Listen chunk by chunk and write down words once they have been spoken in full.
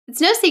It's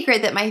no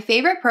secret that my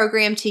favorite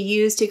program to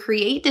use to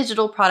create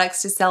digital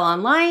products to sell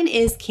online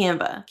is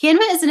Canva.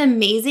 Canva is an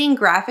amazing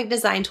graphic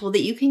design tool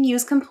that you can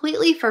use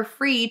completely for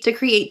free to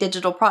create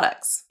digital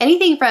products.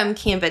 Anything from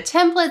Canva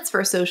templates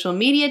for social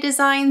media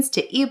designs,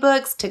 to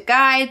ebooks, to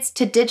guides,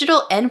 to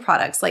digital end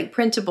products like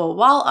printable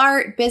wall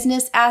art,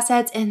 business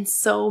assets, and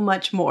so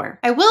much more.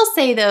 I will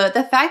say though,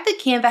 the fact that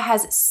Canva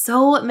has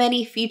so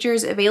many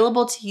features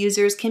available to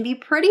users can be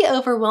pretty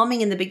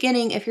overwhelming in the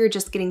beginning if you're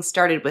just getting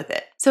started with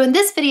it. So in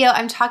this video,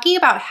 I'm talking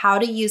about how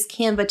to use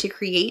Canva to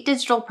create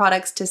digital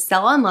products to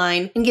sell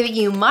online and giving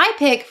you my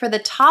pick for the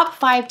top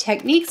 5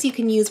 techniques you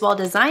can use while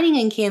designing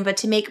in Canva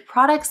to make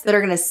products that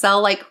are gonna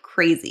sell like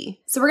crazy.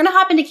 So we're gonna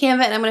hop into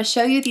Canva and I'm gonna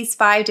show you these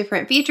 5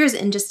 different features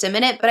in just a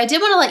minute, but I did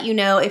wanna let you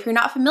know if you're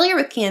not familiar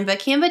with Canva,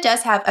 Canva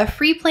does have a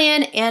free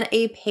plan and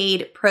a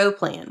paid pro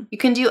plan. You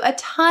can do a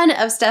ton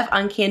of stuff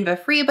on Canva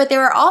free, but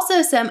there are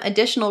also some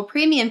additional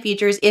premium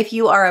features if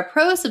you are a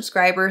pro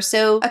subscriber.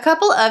 So a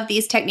couple of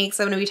these techniques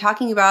I'm gonna be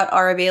talking about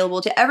are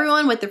available to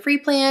everyone with the free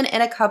plan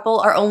and a couple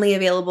are only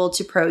available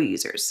to pro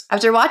users.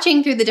 After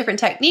watching through the different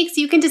techniques,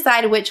 you can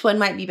decide which one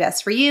might be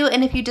best for you.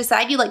 And if you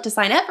decide you'd like to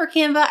sign up for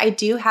Canva, I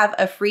do have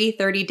a free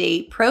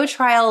 30-day pro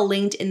trial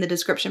linked in the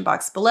description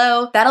box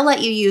below. That'll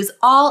let you use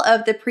all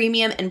of the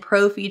premium and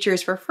pro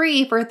features for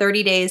free for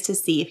 30 days to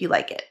see if you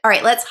like it. All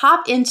right, let's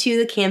hop into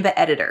the Canva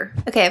editor.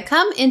 Okay, I've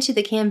come into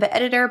the Canva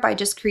editor by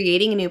just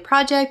creating a new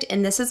project,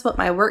 and this is what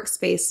my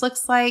workspace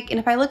looks like. And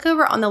if I look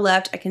over on the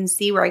left, I can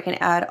see where I can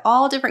add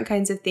all different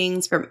kinds of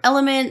things from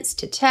elements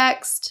to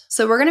text.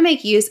 So we're gonna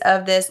make use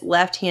of this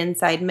left-hand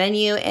side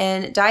menu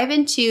and dive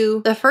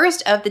into the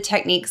first of the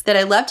techniques that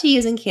I love to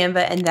use in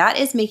Canva, and that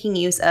is making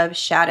use of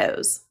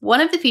shadows.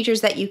 One of the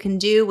features that you can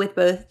do with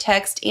both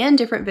text and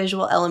different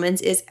visual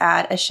elements is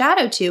add a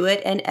shadow to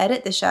it and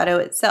edit the shadow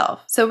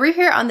itself. So we're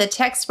here on the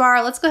text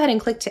bar. Let's go ahead and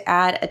click to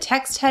add a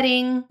text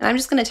heading. And I'm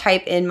just gonna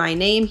type in my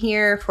name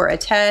here for a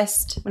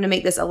test. I'm gonna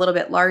make this a little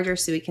bit larger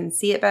so we can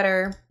see it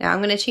better. Now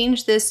I'm gonna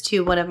change this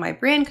to one of my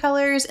brand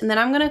colors, and then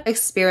I'm gonna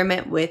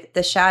experiment with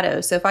the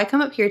shadow. So if I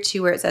come up here to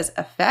where it says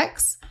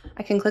effects,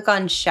 I can click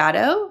on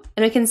shadow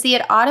and we can see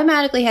it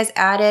automatically has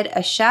added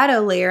a shadow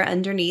layer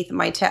underneath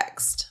my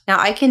text. Now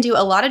I can do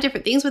a lot of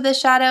different things with this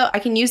shadow. I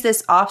can use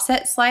this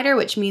offset slider,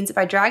 which means if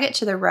I drag it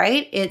to the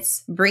right,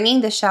 it's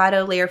bringing the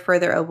shadow layer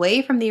further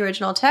away from the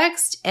original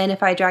text. And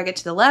if I drag it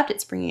to the left,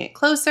 it's bringing it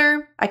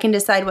closer. I can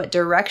decide what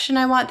direction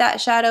I want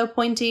that shadow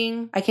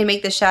pointing. I can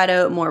make the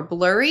shadow more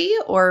blurry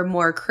or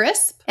more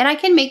crisp. And I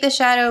can make the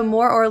shadow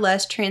more or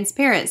less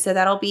transparent. So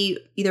that'll be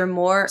either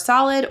more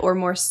solid or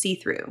more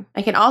see-through.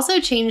 I can also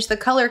change the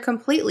color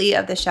completely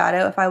of the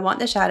shadow if I want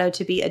the shadow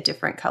to be a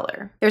different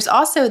color. There's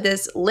also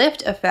this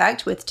lift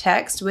effect with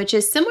text, which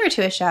is similar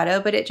to a shadow,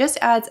 but it just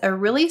adds a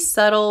really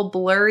subtle,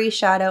 blurry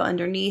shadow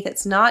underneath.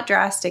 It's not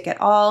drastic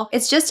at all.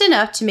 It's just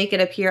enough to make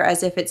it appear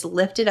as if it's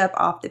lifted up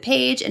off the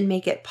page and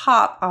make it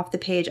pop off the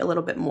page a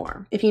little bit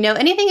more. If you know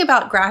anything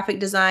about graphic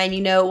design,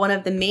 you know one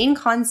of the main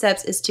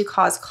concepts is to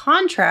cause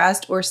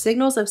contrast or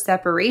signals of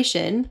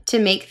separation to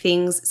make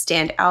things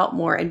stand out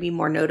more and be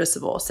more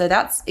noticeable. So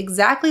that's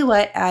exactly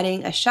what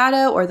adding a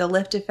shadow or the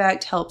lift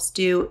effect helps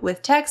do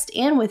with text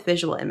and with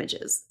visual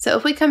images. So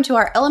if we come to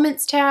our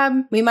Elements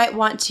tab, we might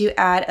want to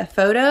add a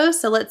photo.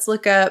 So let's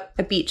look up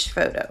a beach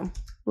photo.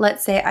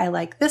 Let's say I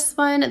like this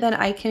one, then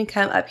I can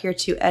come up here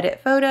to edit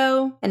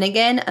photo. And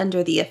again,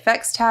 under the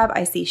effects tab,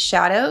 I see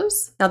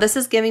shadows. Now this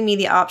is giving me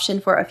the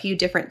option for a few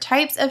different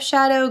types of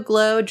shadow: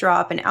 glow,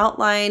 drop, and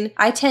outline.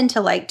 I tend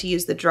to like to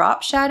use the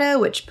drop shadow,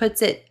 which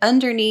puts it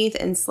underneath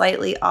and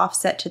slightly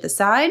offset to the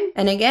side.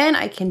 And again,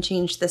 I can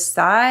change the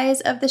size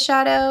of the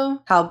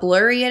shadow, how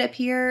blurry it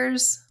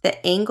appears,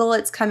 the angle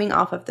it's coming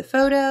off of the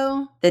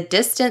photo, the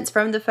distance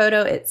from the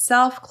photo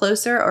itself,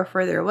 closer or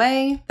further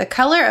away, the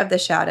color of the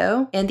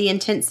shadow, and the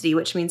intensity,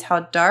 which means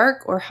how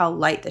dark or how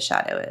light the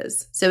shadow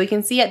is. So we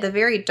can see at the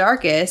very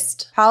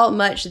darkest how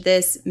much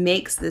this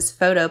makes this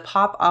photo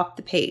pop off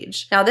the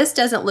page. Now this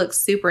doesn't look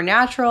super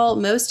natural.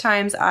 Most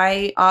times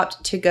I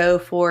opt to go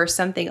for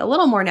something a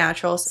little more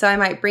natural. So I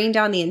might bring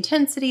down the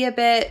intensity a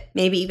bit,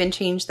 maybe even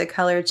change the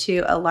color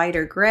to a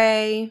lighter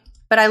gray.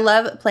 But I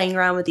love playing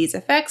around with these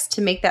effects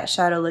to make that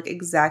shadow look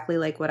exactly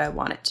like what I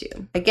want it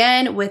to.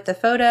 Again, with the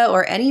photo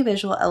or any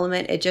visual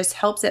element, it just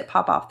helps it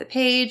pop off the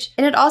page.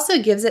 And it also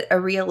gives it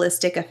a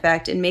realistic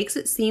effect and makes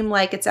it seem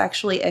like it's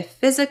actually a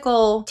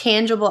physical,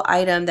 tangible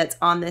item that's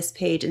on this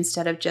page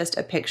instead of just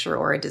a picture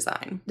or a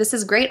design. This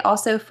is great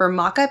also for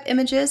mock-up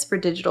images for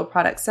digital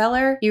product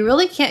seller. You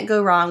really can't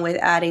go wrong with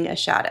adding a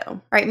shadow.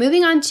 All right,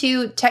 moving on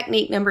to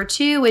technique number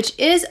 2, which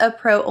is a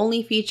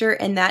pro-only feature,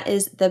 and that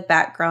is the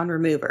background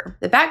remover.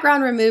 The background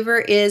background remover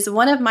is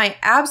one of my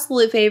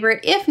absolute favorite,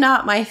 if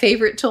not my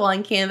favorite tool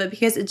on Canva,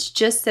 because it's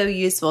just so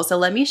useful. So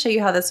let me show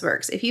you how this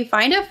works. If you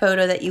find a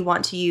photo that you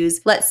want to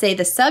use, let's say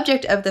the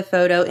subject of the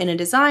photo in a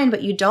design,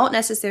 but you don't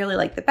necessarily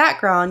like the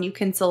background, you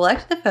can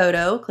select the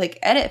photo, click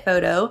Edit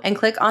Photo, and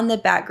click on the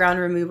background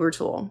remover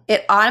tool.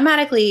 It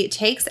automatically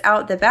takes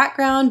out the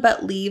background,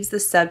 but leaves the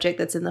subject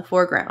that's in the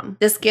foreground.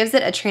 This gives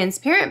it a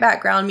transparent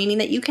background, meaning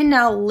that you can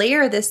now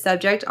layer this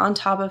subject on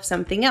top of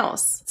something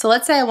else. So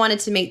let's say I wanted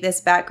to make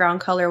this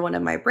background color one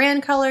of my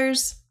brand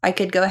colors. I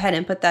could go ahead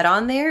and put that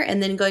on there,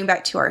 and then going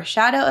back to our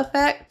shadow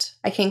effect,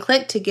 I can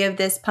click to give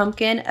this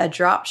pumpkin a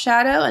drop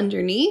shadow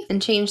underneath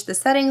and change the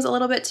settings a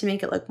little bit to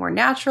make it look more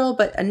natural,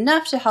 but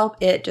enough to help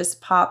it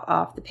just pop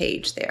off the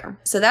page there.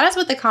 So that is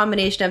what the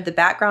combination of the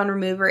background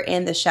remover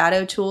and the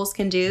shadow tools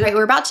can do. All right,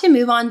 we're about to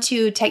move on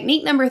to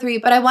technique number 3,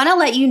 but I want to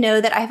let you know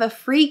that I have a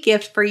free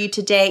gift for you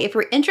today. If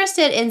you're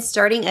interested in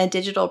starting a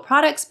digital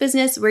products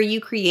business where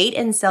you create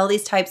and sell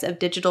these types of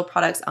digital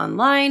products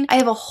online, I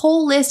have a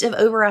whole list of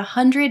over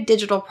 100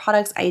 digital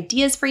products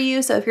ideas for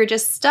you. So if you're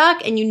just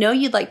stuck and you know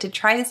you'd like to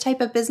try this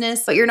type of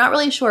business, but you're not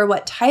really sure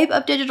what type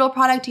of digital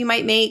product you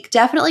might make,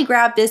 definitely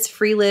grab this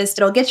free list.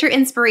 It'll get your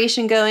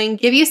inspiration going,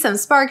 give you some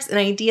sparks and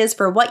ideas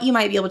for what you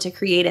might be able to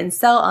create and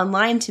sell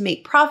online to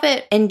make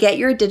profit and get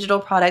your digital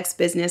products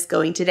business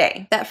going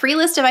today. That free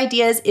list of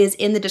ideas is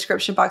in the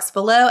description box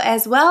below,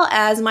 as well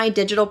as my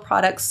digital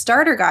products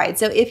starter guide.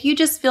 So if you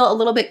just feel a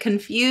little bit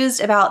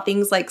confused about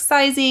things like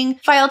sizing,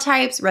 file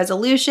types,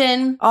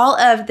 resolution, all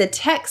of the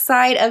tech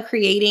side of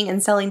creating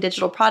and selling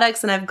digital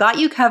products, and I've got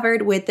you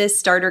covered with this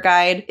starter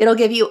guide. It'll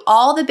give you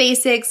all the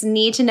basics,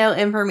 need to know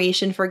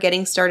information for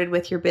getting started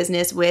with your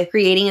business with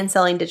creating and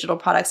selling digital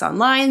products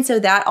online. So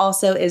that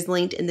also is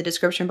linked in the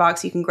description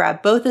box. You can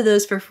grab both of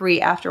those for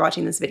free after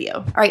watching this video.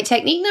 All right,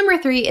 technique number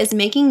 3 is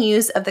making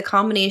use of the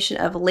combination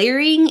of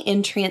layering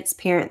and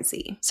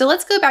transparency. So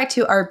let's go back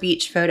to our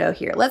beach photo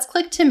here. Let's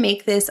click to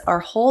make this our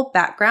whole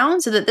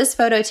background so that this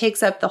photo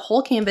takes up the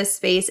whole canvas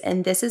space,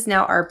 and this is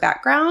now our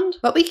background.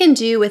 What we can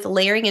do with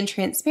layering and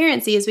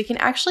transparency is we can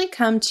actually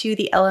come to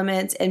the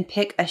elements and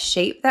pick a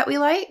shape that we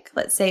like.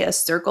 Let's say a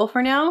circle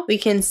for now. We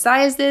can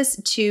size this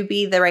to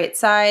be the right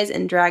size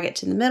and drag it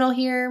to the middle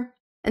here.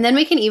 And then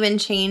we can even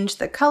change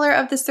the color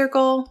of the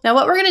circle. Now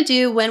what we're gonna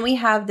do when we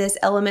have this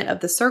element of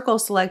the circle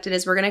selected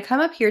is we're gonna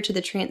come up here to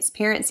the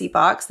transparency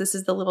box. This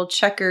is the little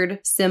checkered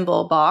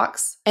symbol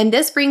box. And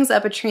this brings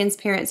up a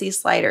transparency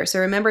slider. So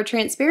remember,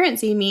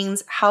 transparency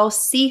means how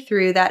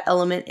see-through that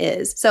element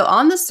is. So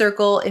on the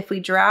circle, if we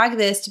drag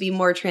this to be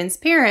more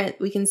transparent,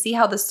 we can see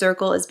how the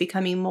circle is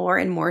becoming more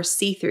and more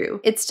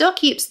see-through. It still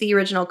keeps the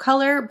original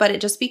color, but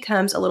it just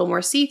becomes a little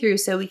more see-through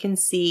so we can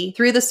see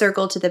through the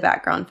circle to the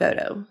background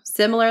photo.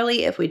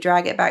 Similarly, if we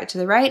drag it back to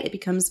the right, it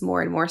becomes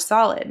more and more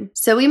solid.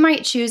 So we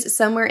might choose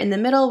somewhere in the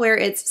middle where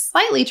it's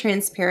slightly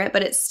transparent,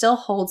 but it still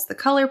holds the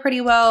color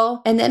pretty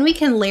well. And then we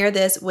can layer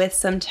this with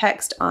some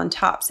text on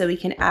top. So we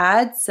can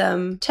add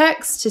some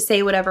text to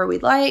say whatever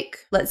we'd like.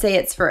 Let's say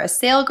it's for a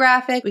sale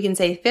graphic. We can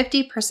say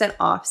 50%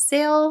 off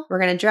sale. We're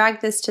going to drag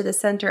this to the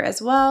center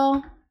as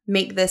well.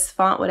 Make this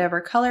font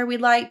whatever color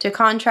we'd like to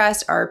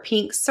contrast our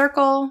pink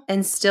circle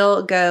and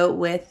still go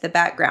with the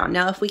background.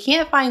 Now, if we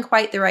can't find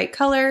quite the right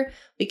color,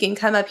 we can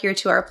come up here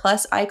to our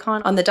plus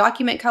icon on the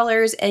document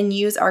colors and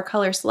use our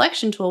color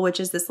selection tool, which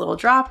is this little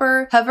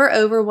dropper, hover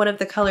over one of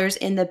the colors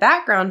in the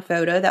background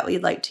photo that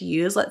we'd like to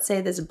use, let's say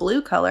this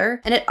blue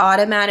color, and it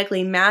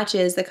automatically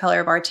matches the color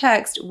of our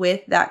text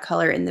with that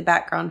color in the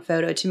background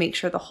photo to make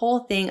sure the whole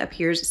thing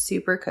appears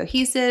super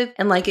cohesive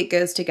and like it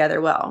goes together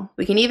well.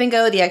 We can even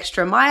go the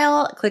extra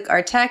mile, click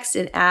our text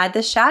and add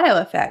the shadow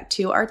effect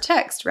to our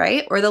text,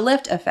 right? Or the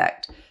lift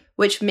effect,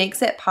 which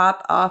makes it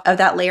pop off of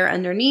that layer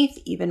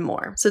underneath even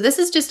more. So this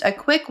is just a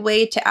quick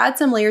way to add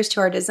some layers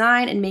to our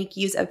design and make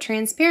use of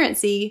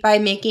transparency by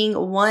making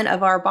one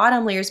of our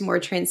bottom layers more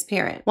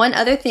transparent. One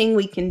other thing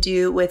we can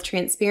do with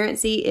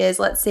transparency is,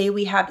 let's say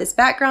we have this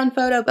background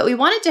photo, but we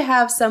want it to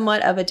have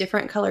somewhat of a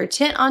different color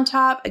tint on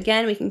top.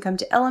 Again, we can come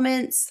to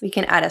elements, we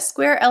can add a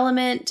square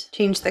element,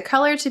 change the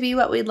color to be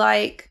what we'd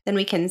like, then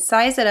we can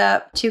size it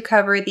up to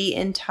cover the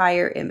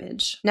entire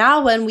image.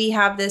 Now, when we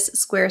have this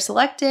square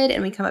selected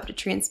and we come up to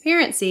transparency,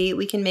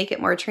 we can make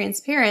it more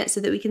transparent so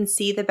that we can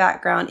see the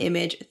background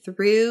image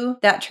through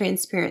that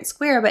transparent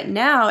square, but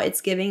now it's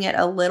giving it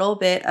a little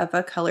bit of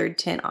a colored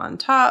tint on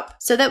top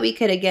so that we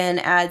could again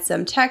add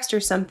some text or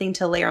something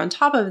to layer on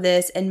top of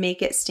this and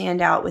make it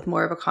stand out with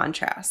more of a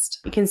contrast.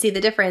 You can see the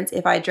difference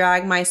if I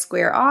drag my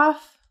square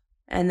off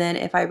and then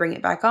if I bring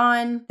it back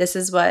on. This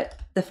is what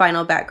the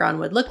final background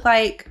would look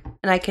like,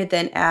 and I could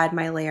then add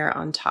my layer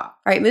on top.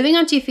 All right, moving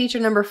on to feature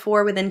number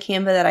 4 within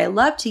Canva that I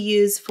love to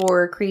use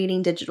for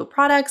creating digital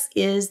products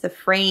is the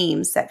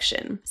frames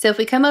section. So if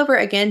we come over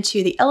again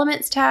to the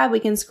Elements tab, we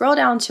can scroll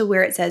down to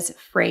where it says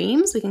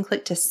Frames. We can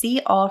click to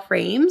see all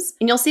frames,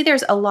 and you'll see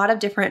there's a lot of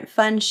different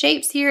fun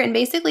shapes here. And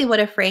basically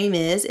what a frame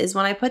is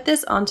when I put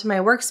this onto my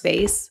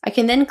workspace, I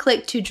can then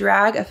click to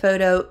drag a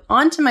photo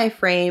onto my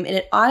frame, and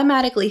it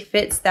automatically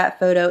fits that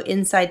photo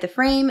inside the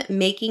frame,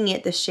 making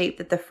it the shape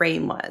that the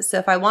frame was. So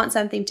if I want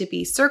something to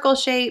be circle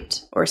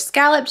shaped or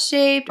scallop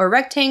shaped or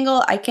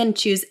rectangle. I can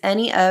choose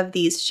any of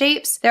these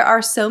shapes. There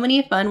are so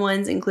many fun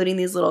ones, including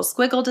these little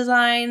squiggle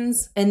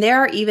designs, and there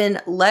are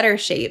even letter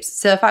shapes.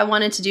 So if I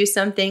wanted to do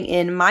something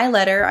in my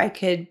letter, I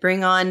could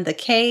bring on the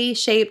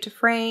K-shaped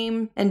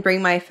frame and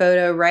bring my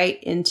photo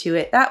right into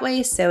it that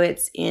way, so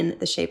it's in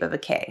the shape of a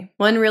K.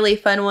 One really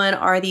fun one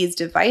are these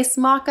device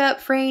mock-up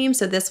frames.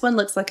 So this one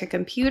looks like a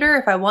computer.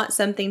 If I want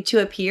something to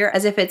appear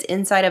as if it's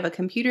inside of a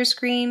computer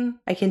screen,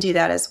 I can do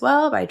that as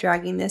well by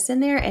dragging this in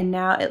there, and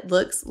now it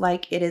looks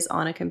like it is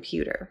on a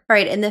computer. All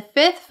right, and the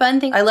fifth fun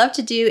thing I love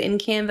to do in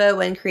Canva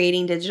when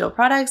creating digital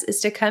products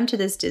is to come to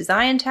this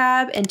design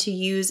tab and to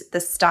use the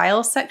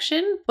style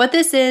section. What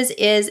this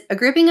is a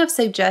grouping of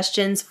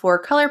suggestions for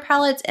color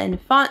palettes and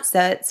font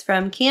sets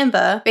from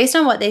Canva based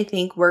on what they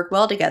think work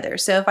well together.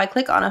 So if I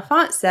click on a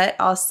font set,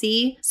 I'll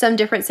see some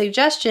different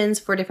suggestions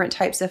for different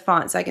types of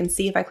fonts. So I can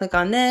see if I click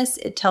on this,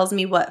 it tells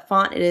me what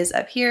font it is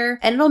up here,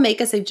 and it'll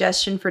make a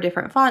suggestion for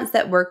different fonts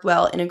that work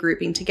well in a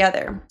grouping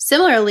together.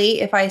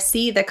 Similarly, if I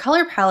see the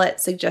color palette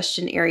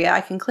suggestion area,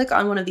 I can click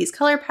on one of these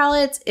color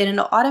palettes and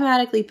it'll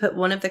automatically put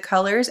one of the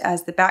colors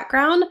as the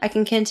background. I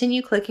can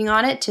continue clicking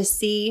on it to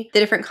see the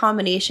different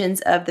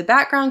combinations of the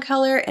background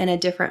color and a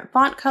different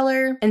font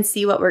color and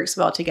see what works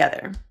well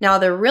together. Now,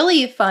 the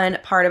really fun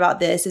part about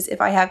this is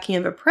if I have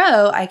Canva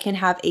Pro, I can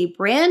have a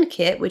brand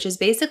kit, which is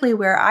basically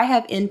where I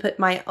have input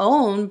my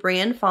own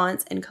brand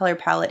fonts and color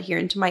palette here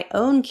into my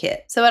own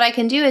kit. So what I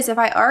can do is if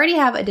I already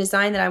have a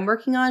design that I'm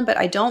working on, but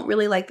I don't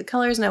really like the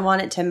colors and I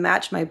want it to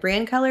match my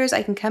brand colors,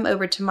 I can come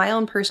over to my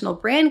own personal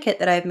brand kit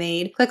that I've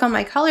made, click on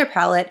my color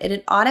palette, and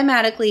it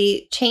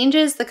automatically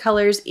changes the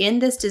colors in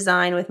this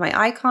design with my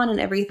icon and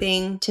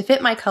everything to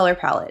fit my color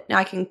palette. Now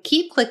I can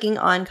keep clicking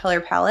on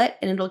color palette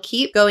and it'll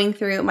keep going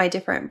through my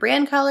different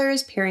brand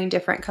colors, pairing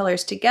different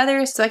colors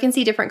together so I can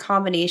see different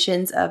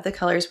combinations of the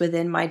colors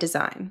within my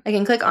design. I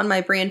can click on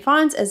my brand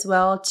fonts as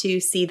well to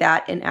see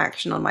that in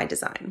action on my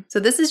design. So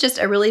this is just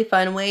a really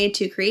fun way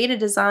to create a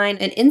design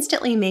and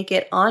instantly make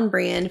it on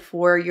brand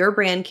for your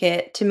brand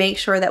kit to make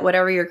sure that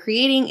whatever you're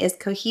creating is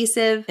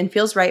cohesive and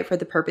feels right for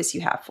the purpose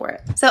you have for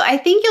it. So I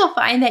think you'll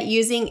find that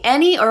using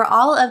any or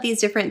all of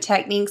these different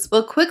techniques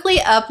will quickly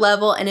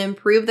up-level and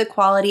improve the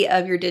quality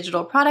of your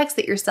digital products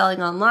that you're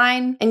selling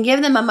online and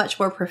give them a much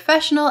more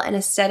professional and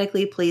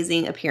aesthetically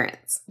pleasing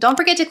appearance. Don't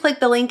forget to click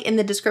the link in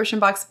the description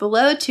box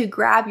below to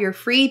grab your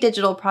free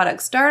digital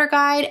product starter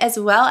guide, as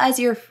well as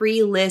your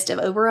free list of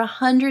over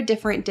 100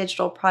 different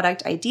digital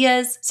product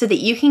ideas so that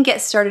you can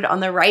get started on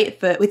the right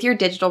foot with your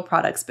digital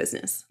products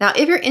business. Now,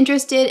 if you're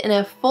interested in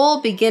a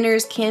full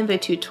beginner's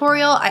Canva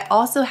tutorial, I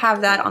also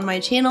have that on my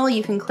channel.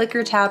 You can click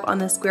or tap on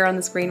the square on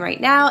the screen right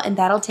now, and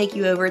that'll take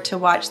you over to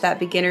watch that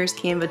beginner's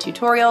Canva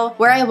tutorial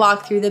where I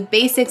walk through the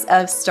basics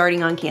of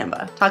starting on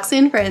Canva. Talk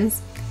soon,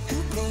 friends.